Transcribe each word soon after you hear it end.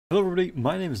Hello everybody,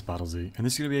 my name is Battlesy, and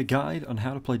this is going to be a guide on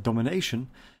how to play Domination.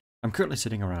 I'm currently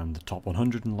sitting around the top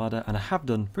 100 in the ladder, and I have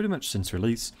done pretty much since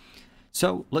release.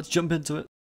 So, let's jump into it.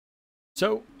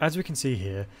 So, as we can see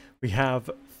here, we have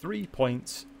 3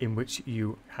 points in which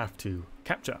you have to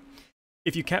capture.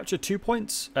 If you capture 2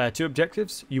 points, 2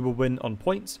 objectives, you will win on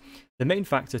points. The main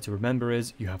factor to remember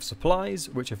is you have supplies,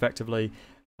 which effectively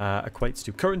equates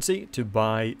to currency to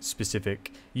buy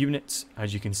specific units,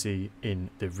 as you can see in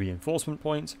the reinforcement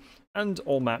points, and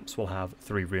all maps will have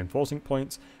 3 reinforcing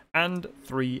points and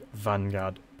 3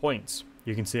 vanguard points.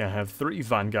 You can see I have 3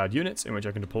 vanguard units in which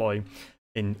I can deploy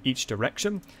in each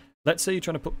direction. Let's say you're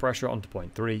trying to put pressure onto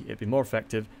point 3, it'd be more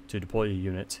effective to deploy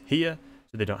your units here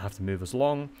so they don't have to move as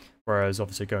long, whereas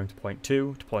obviously going to point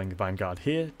 2, deploying the vanguard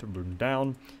here to run down,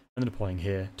 and then deploying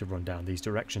here to run down these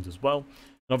directions as well.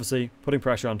 And obviously, putting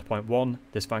pressure onto point 1,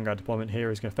 this vanguard deployment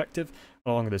here is effective,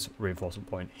 along with this reinforcement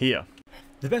point here.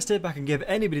 The best tip I can give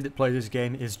anybody that plays this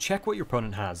game is check what your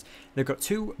opponent has. They've got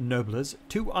 2 Noblers,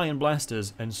 2 Iron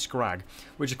Blasters, and Scrag,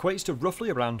 which equates to roughly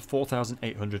around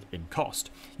 4,800 in cost.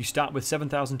 You start with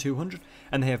 7,200,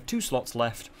 and they have 2 slots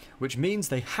left, which means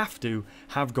they have to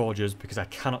have Gorges because I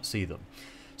cannot see them.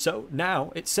 So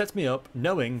now it sets me up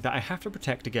knowing that I have to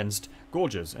protect against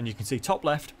Gorges, and you can see top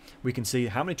left, we can see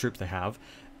how many troops they have,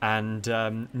 and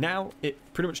now it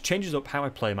pretty much changes up how I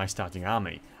play my starting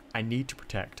army. I need to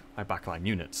protect my backline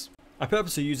units. I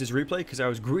purposely used this replay because I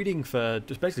was greeding for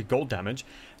just basically gold damage,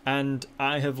 and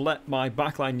I have let my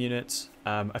backline units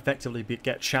effectively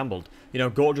get shambled. You know,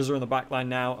 Gorges are in the backline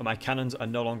now, and my cannons are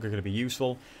no longer going to be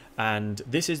useful. And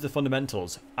this is the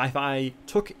fundamentals. If I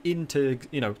took into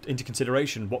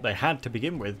consideration what they had to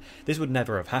begin with, this would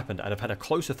never have happened. I'd have had a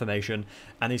closer formation,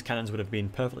 and these cannons would have been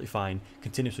perfectly fine,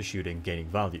 continuously shooting, gaining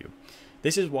value.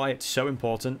 This is why it's so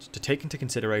important to take into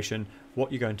consideration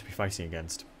what you're going to be fighting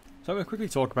against. So I'm going to quickly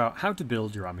talk about how to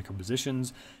build your army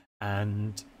compositions,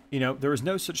 and there is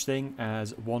no such thing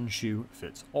as one shoe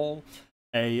fits all.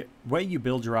 A way you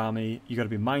build your army, you got to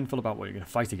be mindful about what you're going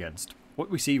to fight against. What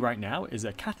we see right now is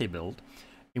a Cathay build,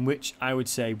 in which I would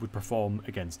say would perform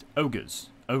against Ogres.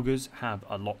 Ogres have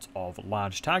a lot of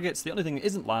large targets. The only thing that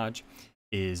isn't large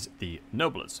is the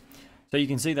Noblers. So you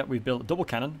can see that we've built a double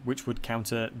cannon, which would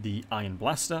counter the Iron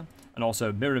Blaster, and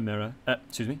also mirror mirror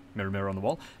on the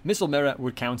wall. Missile mirror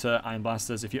would counter Iron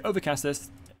Blasters. If you overcast this,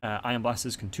 Iron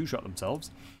Blasters can two-shot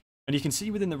themselves. And you can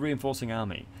see within the reinforcing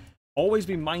army, always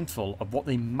be mindful of what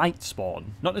they might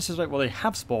spawn. Not necessarily what they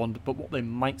have spawned, but what they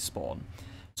might spawn.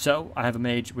 So, I have a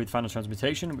mage with Final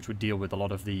Transmutation, which would deal with a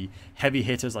lot of the heavy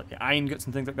hitters like the Iron Guts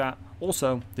and things like that.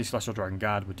 Also, the Celestial Dragon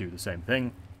Guard would do the same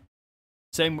thing.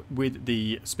 Same with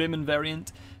the Spearman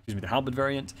variant, the Halberd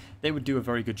variant. They would do a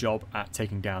very good job at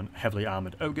taking down heavily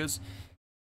armoured Ogres.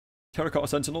 Terracotta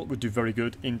Sentinel would do very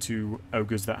good into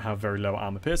Ogres that have very low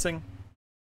armour piercing.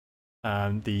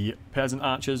 The Peasant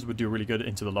Archers would do really good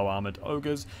into the low armoured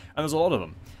Ogres, and there's a lot of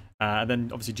them. And then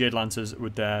obviously Jade Lancers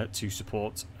would there to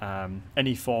support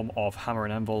any form of hammer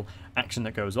and anvil action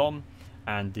that goes on,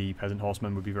 and the Peasant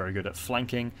Horsemen would be very good at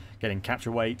flanking, getting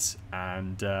capture weights,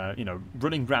 and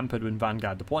running rampant with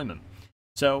vanguard deployment.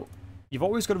 So you've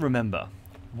always got to remember,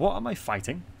 what am I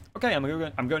fighting? Okay,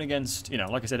 I'm going against,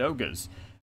 like I said, Ogres.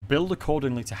 Build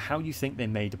accordingly to how you think they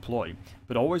may deploy,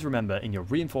 but always remember in your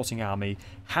reinforcing army,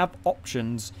 have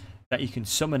options that you can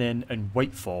summon in and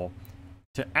wait for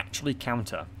to actually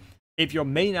counter. If your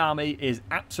main army is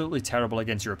absolutely terrible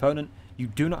against your opponent, you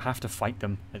do not have to fight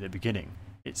them at the beginning.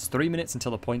 It's 3 minutes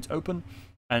until the point's open,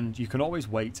 and you can always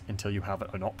wait until you have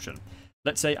an option.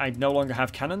 Let's say I no longer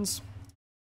have cannons.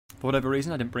 For whatever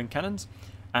reason, I didn't bring cannons,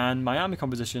 and my army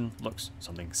composition looks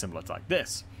something similar to like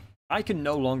this. I can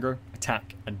no longer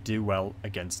attack and do well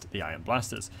against the Iron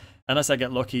Blasters, unless I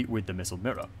get lucky with the Missile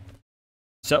Mirror.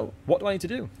 So, what do I need to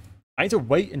do? I need to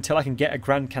wait until I can get a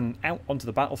Grand Cannon out onto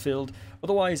the battlefield,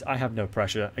 otherwise I have no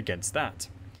pressure against that.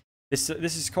 This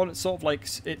is sort of like,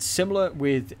 it's similar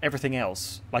with everything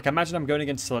else. Like, imagine I'm going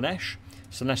against Slaanesh.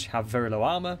 Slaanesh have very low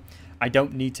armor. I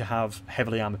don't need to have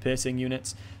heavily armor-piercing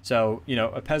units, so,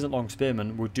 a Peasant Long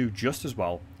Spearman would do just as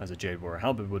well as a Jade Warrior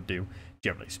Halberd would do,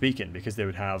 generally speaking, because they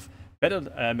would have better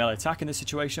melee attack in this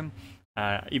situation,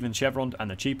 even chevroned, and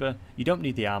they're cheaper. You don't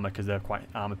need the armor because they're quite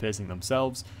armor-piercing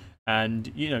themselves,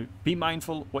 and, be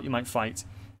mindful what you might fight,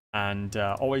 and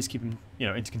always keep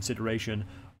into consideration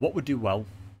what would do well,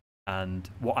 and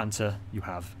what answer you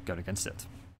have going against it.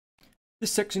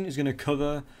 This section is going to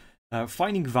cover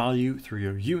finding value through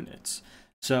your units.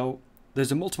 So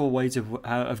there's a multiple ways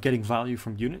of getting value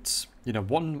from units.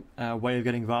 One way of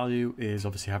getting value is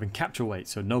obviously having capture weight,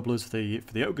 so Noblers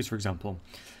for the Ogres, for example.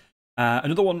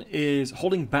 Another one is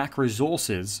holding back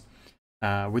resources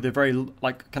with a very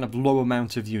like kind of low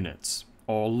amount of units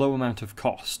or low amount of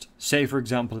cost. Say for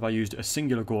example, if I used a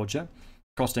singular Gorger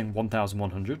costing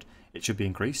 1,100, it should be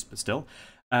increased, but still.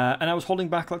 And I was holding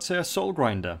back, let's say, a Soul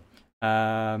Grinder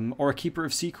or a Keeper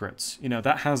of Secrets. You know,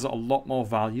 that has a lot more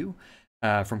value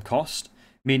from cost,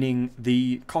 meaning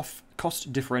the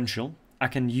cost differential I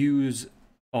can use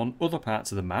on other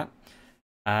parts of the map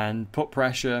and put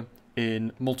pressure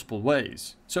in multiple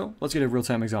ways. So let's get a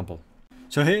real-time example.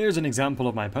 So here's an example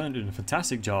of my opponent doing a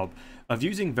fantastic job of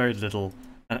using very little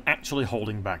and actually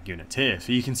holding back units here.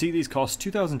 So you can see these cost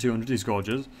 2,200, these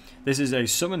Gorges. This is a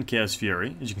Summon Chaos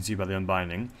Fury, as you can see by the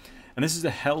Unbinding. And this is the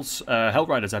Hell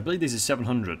Riders. I believe this is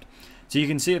 700. So you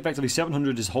can see effectively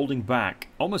 700 is holding back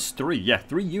almost 3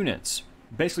 units.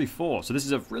 Basically 4. So this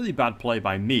is a really bad play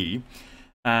by me.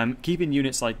 Keeping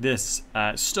units like this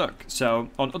stuck. So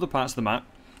on other parts of the map,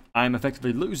 I'm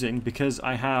effectively losing because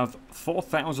I have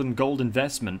 4,000 gold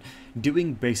investment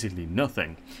doing basically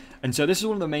nothing. And so this is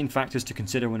one of the main factors to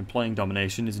consider when playing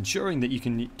Domination, is ensuring that you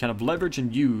can kind of leverage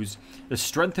and use the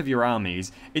strength of your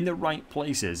armies in the right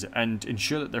places and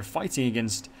ensure that they're fighting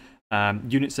against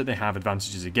units that they have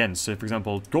advantages against. So for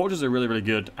example, Gorges are really, really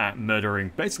good at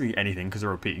murdering basically anything because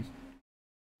they're OP.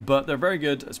 But they're very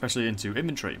good, especially into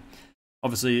infantry.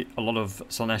 Obviously, a lot of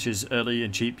Slaaneish's early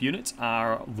and cheap units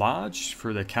are large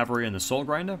for the cavalry and the Soul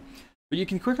Grinder. But you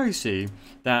can quickly see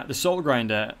that the Soul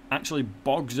Grinder actually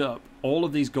bogs up all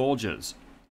of these Gorges.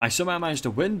 I somehow managed to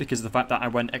win because of the fact that I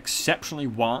went exceptionally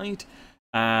wide.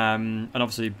 And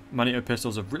obviously, Magneto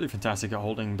Pistols are really fantastic at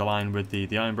holding the line with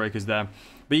the Iron Breakers there.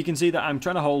 But you can see that I'm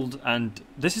trying to hold, and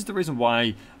this is the reason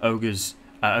why Ogres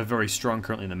are very strong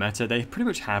currently in the meta. They pretty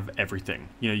much have everything.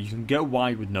 You know, you can go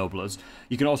wide with Noblers.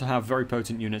 You can also have very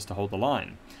potent units to hold the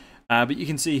line. But you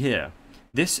can see here,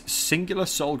 this singular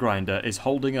Soul Grinder is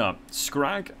holding up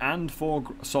Scrag and 4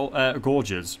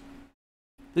 Gorges.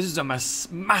 This is a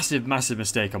massive, massive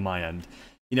mistake on my end.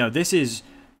 You know, this is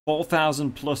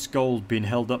 4,000 plus gold being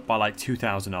held up by like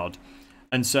 2,000 odd.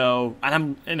 And so,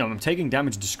 and I'm taking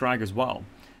damage to Scrag as well.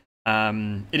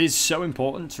 It is so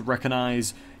important to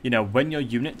recognize, you know, when your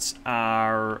units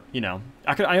are, you know,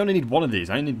 I only need one of these.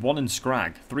 I only need one in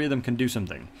Scrag. 3 of them can do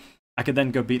something. I could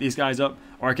then go beat these guys up,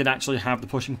 or I could actually have the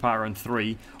pushing power on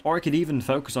 3, or I could even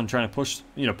focus on trying to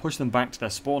push them back to their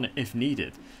spawn if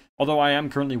needed. Although I am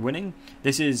currently winning,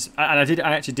 this is, and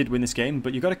I actually did win this game,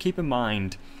 but you've got to keep in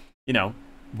mind, you know,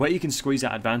 where you can squeeze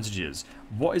out advantages.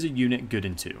 What is a unit good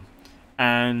into?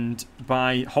 And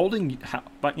by holding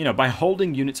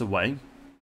units away,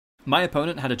 my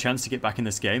opponent had a chance to get back in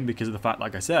this game because of the fact,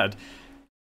 like I said,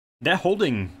 they're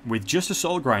holding with just a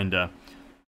Soul Grinder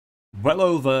well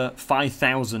over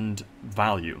 5,000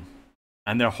 value.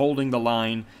 And they're holding the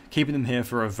line, keeping them here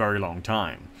for a very long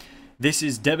time. This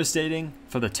is devastating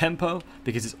for the tempo,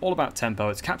 because it's all about tempo.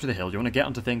 It's capture the hill. You want to get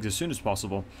onto things as soon as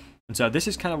possible. And so this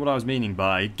is kind of what I was meaning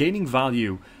by gaining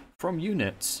value from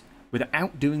units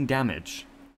without doing damage.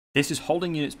 This is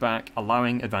holding units back,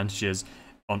 allowing advantages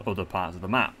on other parts of the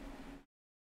map.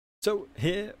 So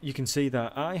here you can see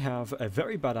that I have a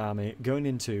very bad army going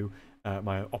into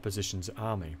my opposition's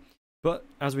army. But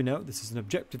as we know, this is an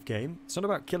objective game. It's not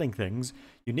about killing things.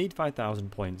 You need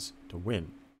 5,000 points to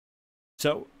win.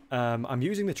 So I'm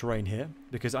using the terrain here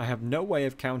because I have no way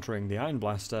of countering the Iron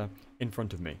Blaster in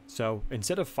front of me. So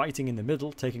instead of fighting in the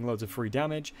middle, taking loads of free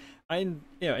damage,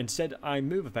 instead I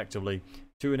move effectively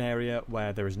to an area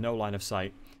where there is no line of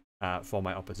sight for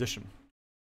my opposition.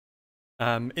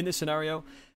 In this scenario,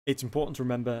 it's important to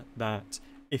remember that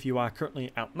if you are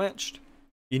currently outmatched,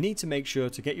 you need to make sure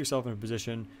to get yourself in a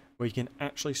position where you can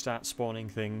actually start spawning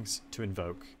things to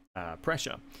invoke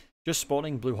pressure. Just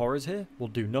spawning blue horrors here will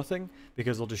do nothing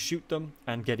because they'll just shoot them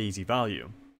and get easy value.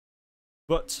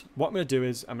 But what I'm going to do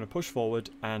is I'm going to push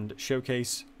forward and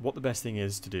showcase what the best thing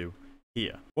is to do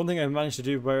here. One thing I managed to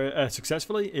do very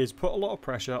successfully is put a lot of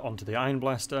pressure onto the Iron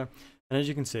Blaster, and as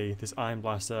you can see, this Iron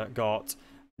Blaster got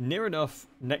near enough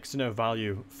next to no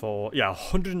value for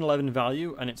 111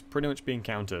 value, and it's pretty much being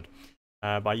countered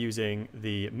by using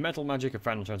the Metal Magic of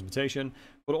Final Transmutation,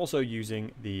 but also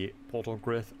using the Portal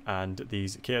Grith, and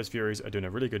these Chaos Furies are doing a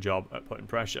really good job at putting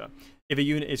pressure. If a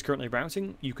unit is currently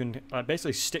routing, you can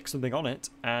basically stick something on it,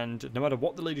 and no matter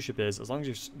what the leadership is, as long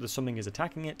as something is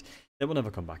attacking it, it will never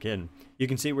come back in. You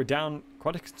can see we're down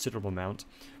quite a considerable amount,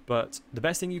 but the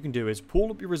best thing you can do is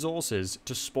pool up your resources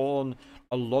to spawn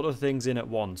a lot of things in at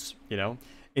once, you know?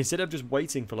 Instead of just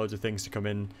waiting for loads of things to come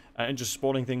in and just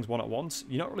spawning things one at once,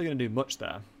 you're not really going to do much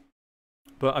there.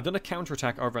 But I've done a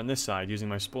counterattack over on this side using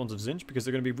my Spawns of Zinch because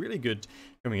they're going to be really good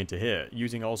coming into here.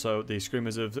 Using also the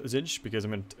Screamers of Zinch because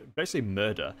I'm going to basically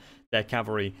murder their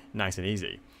cavalry nice and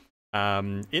easy.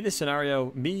 In this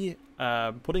scenario, me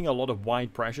putting a lot of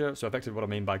wide pressure, so effectively what I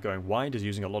mean by going wide is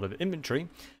using a lot of inventory.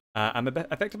 I'm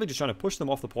effectively just trying to push them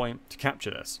off the point to capture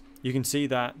this. You can see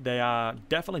that they are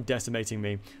definitely decimating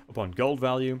me upon gold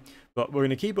value, but we're going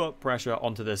to keep up pressure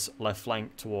onto this left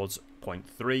flank towards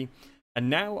 0.3. And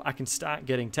now I can start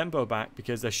getting tempo back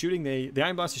because they're shooting the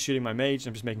Iron Blast is shooting my mage.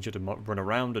 I'm just making sure to run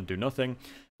around and do nothing.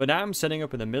 But now I'm setting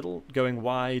up in the middle, going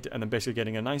wide, and then basically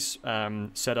getting a nice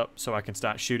setup so I can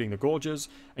start shooting the gorges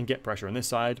and get pressure on this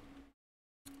side.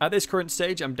 At this current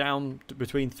stage, I'm down to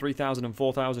between 3,000 and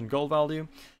 4,000 gold value.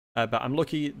 But I'm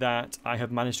lucky that I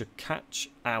have managed to catch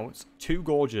out 2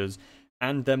 gorges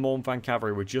and their Mornfang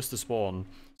cavalry with just the spawn.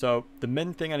 So the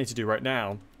main thing I need to do right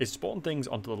now is spawn things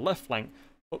onto the left flank,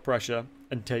 put pressure,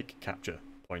 and take capture.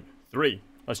 0.3.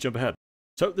 Let's jump ahead.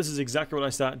 So this is exactly what I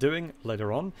start doing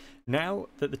later on. Now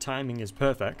that the timing is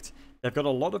perfect, they've got a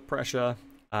lot of pressure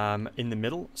in the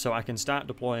middle, so I can start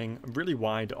deploying really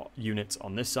wide units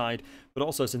on this side. But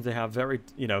also, since they have very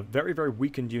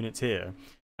weakened units here,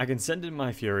 I can send in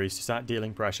my Furies to start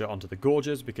dealing pressure onto the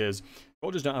gorges because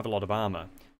gorges don't have a lot of armor.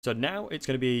 So now it's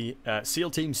going to be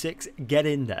SEAL Team 6, get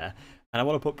in there. And I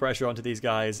want to put pressure onto these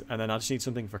guys, and then I just need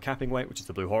something for capping weight, which is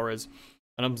the Blue Horrors.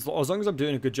 And as long as I'm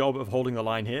doing a good job of holding the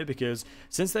line here, because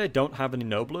since they don't have any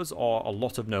Noblers or a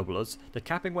lot of Noblers, the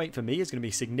capping weight for me is going to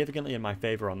be significantly in my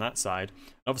favor on that side.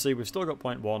 Obviously, we've still got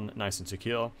 0.1 nice and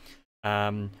secure.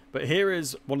 But here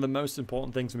is one of the most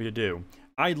important things for me to do.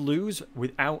 I lose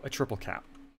without a triple cap.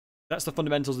 That's the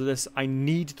fundamentals of this. I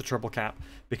need the triple cap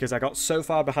because I got so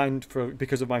far behind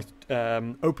because of my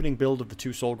opening build of the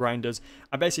 2 Soul Grinders.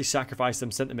 I basically sacrificed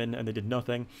them, sent them in, and they did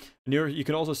nothing. And you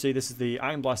can also see this is the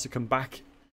Iron Blaster come back.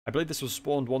 I believe this was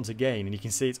spawned once again, and you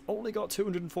can see it's only got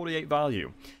 248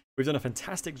 value. We've done a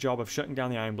fantastic job of shutting down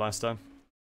the Iron Blaster,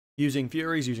 using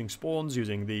Furies, using Spawns,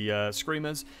 using the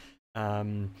Screamers.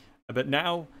 But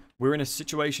now we're in a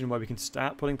situation where we can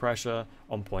start putting pressure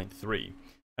on 0.3.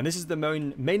 And this is the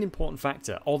main important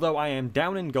factor. Although I am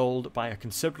down in gold by a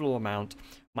considerable amount,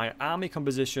 my army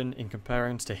composition in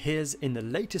comparison to his in the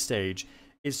later stage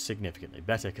is significantly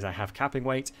better because I have capping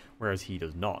weight, whereas he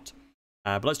does not.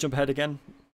 But let's jump ahead again.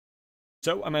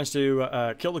 So I managed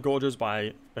to kill the gorges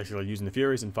by basically using the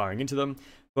Furies and firing into them.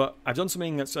 But I've done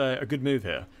something that's a good move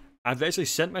here. I've basically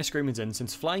sent my Screamers in.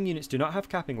 Since flying units do not have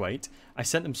capping weight, I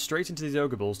sent them straight into these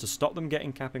Ogre Bulls to stop them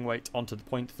getting capping weight onto the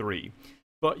 0.3.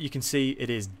 But you can see it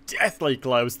is deathly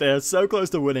close. They are so close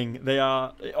to winning. They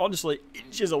are honestly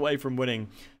inches away from winning.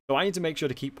 So I need to make sure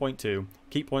to keep 0.2,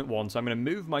 keep 0.1. So I'm going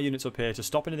to move my units up here to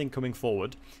stop anything coming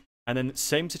forward. And then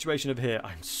same situation over here.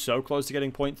 I'm so close to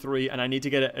getting 0.3 and I need to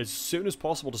get it as soon as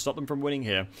possible to stop them from winning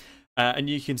here. And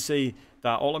you can see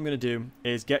that all I'm going to do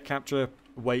is get capture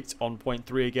weight on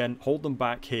 0.3 again, hold them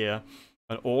back here.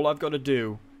 And all I've got to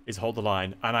do is hold the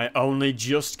line. And I only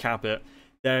just cap it.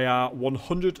 They are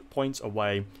 100 points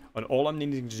away, and all I'm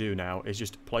needing to do now is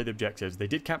just play the objectives. They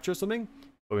did capture something,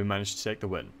 but we managed to take the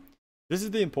win. This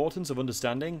is the importance of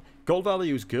understanding. Gold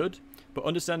value is good, but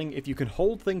understanding if you can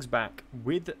hold things back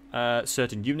with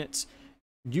certain units,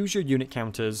 use your unit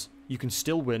counters, you can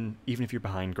still win even if you're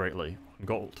behind greatly on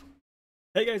gold.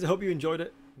 Hey guys, I hope you enjoyed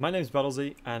it. My name is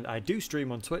BattleZ, and I do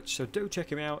stream on Twitch, so do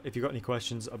check me out if you've got any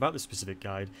questions about this specific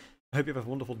guide. I hope you have a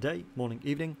wonderful day, morning,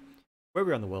 evening,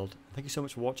 wherever you're in the world. Thank you so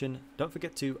much for watching. Don't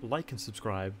forget to like and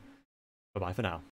subscribe. Bye bye for now.